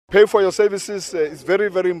Pay for your services is very,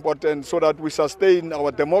 very important so that we sustain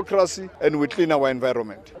our democracy and we clean our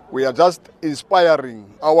environment. We are just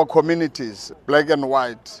inspiring our communities, black and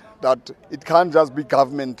white, that it can't just be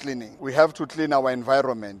government cleaning. We have to clean our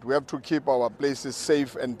environment. We have to keep our places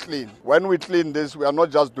safe and clean. When we clean this, we are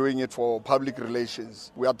not just doing it for public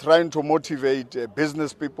relations. We are trying to motivate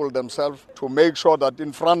business people themselves to make sure that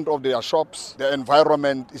in front of their shops, the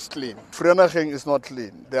environment is clean. Vereeniging is not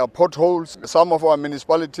clean. There are potholes. Some of our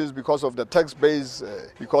municipalities, because of the tax base,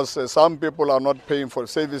 because some people are not paying for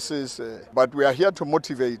services, but we are here to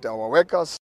motivate our workers.